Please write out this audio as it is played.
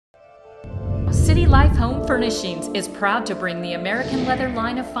City Life Home Furnishings is proud to bring the American Leather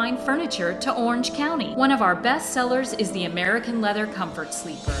line of fine furniture to Orange County. One of our best sellers is the American Leather Comfort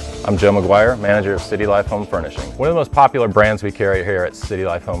Sleeper. I'm Joe McGuire, manager of City Life Home Furnishings. One of the most popular brands we carry here at City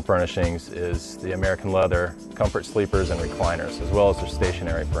Life Home Furnishings is the American Leather Comfort Sleepers and Recliners, as well as their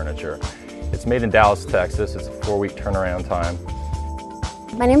stationary furniture. It's made in Dallas, Texas. It's a 4-week turnaround time.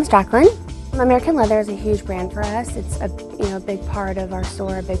 My name is Jacqueline. American Leather is a huge brand for us. It's a big part of our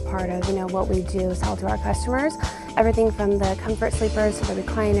store, a big part of what we do sell to our customers. Everything from the comfort sleepers to the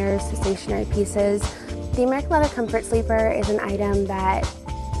recliners to stationary pieces. The American Leather Comfort Sleeper is an item that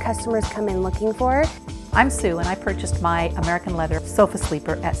customers come in looking for. I'm Sue and I purchased my American Leather sofa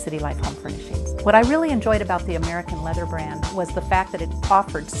sleeper at City Life Home Furnishings. What I really enjoyed about the American Leather brand was the fact that it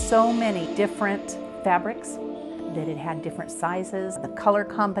offered so many different fabrics, that it had different sizes, the color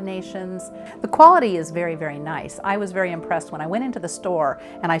combinations. The quality is very, very nice. I was very impressed when I went into the store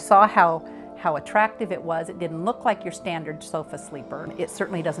and I saw how attractive it was. It didn't look like your standard sofa sleeper. It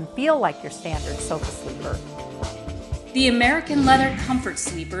certainly doesn't feel like your standard sofa sleeper. The American Leather Comfort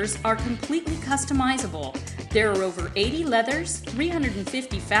Sleepers are completely customizable. There are over 80 leathers,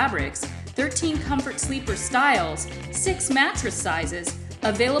 350 fabrics, 13 comfort sleeper styles, 6 mattress sizes,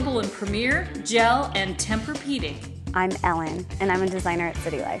 available in Premier, Gel, and Tempur-Pedic. I'm Ellen, and I'm a designer at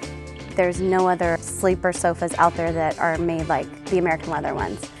City Life. There's no other sleeper sofas out there that are made like the American Leather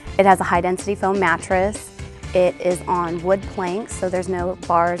ones. It has a high-density foam mattress. It is on wood planks, so there's no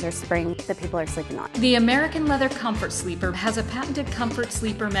bars or springs that people are sleeping on. The American Leather Comfort Sleeper has a patented comfort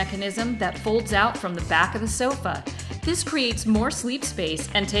sleeper mechanism that folds out from the back of the sofa. This creates more sleep space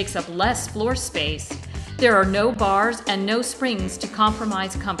and takes up less floor space. There are no bars and no springs to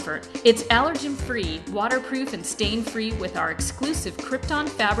compromise comfort. It's allergen-free, waterproof, and stain-free with our exclusive Krypton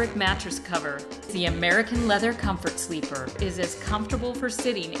fabric mattress cover. The American Leather Comfort Sleeper is as comfortable for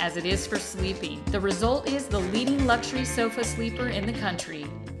sitting as it is for sleeping. The result is the leading luxury sofa sleeper in the country.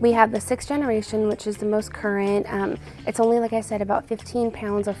 We have the 6th generation, which is the most current. It's only, like I said, about 15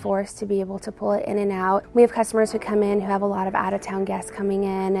 pounds of force to be able to pull it in and out. We have customers who come in who have a lot of out-of-town guests coming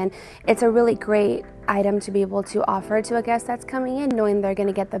in, and it's a really great item to be able to offer to a guest that's coming in, knowing they're going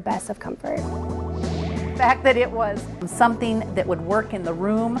to get the best of comfort. The fact that it was something that would work in the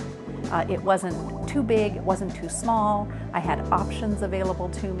room, it wasn't too big, it wasn't too small. I had options available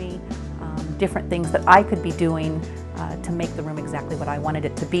to me, different things that I could be doing to make the room exactly what I wanted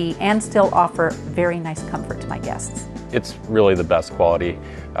it to be and still offer very nice comfort to my guests. It's really the best quality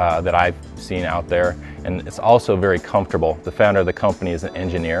that I've seen out there, and it's also very comfortable. The founder of the company is an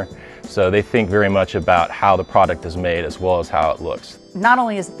engineer, so they think very much about how the product is made as well as how it looks. Not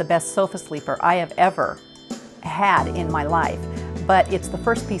only is it the best sofa sleeper I have ever had in my life, but it's the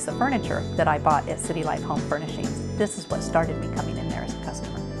first piece of furniture that I bought at City Life Home Furnishings. This is what started me coming in there as a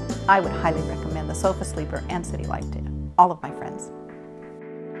customer. I would highly recommend the sofa sleeper and City Life to all of my friends.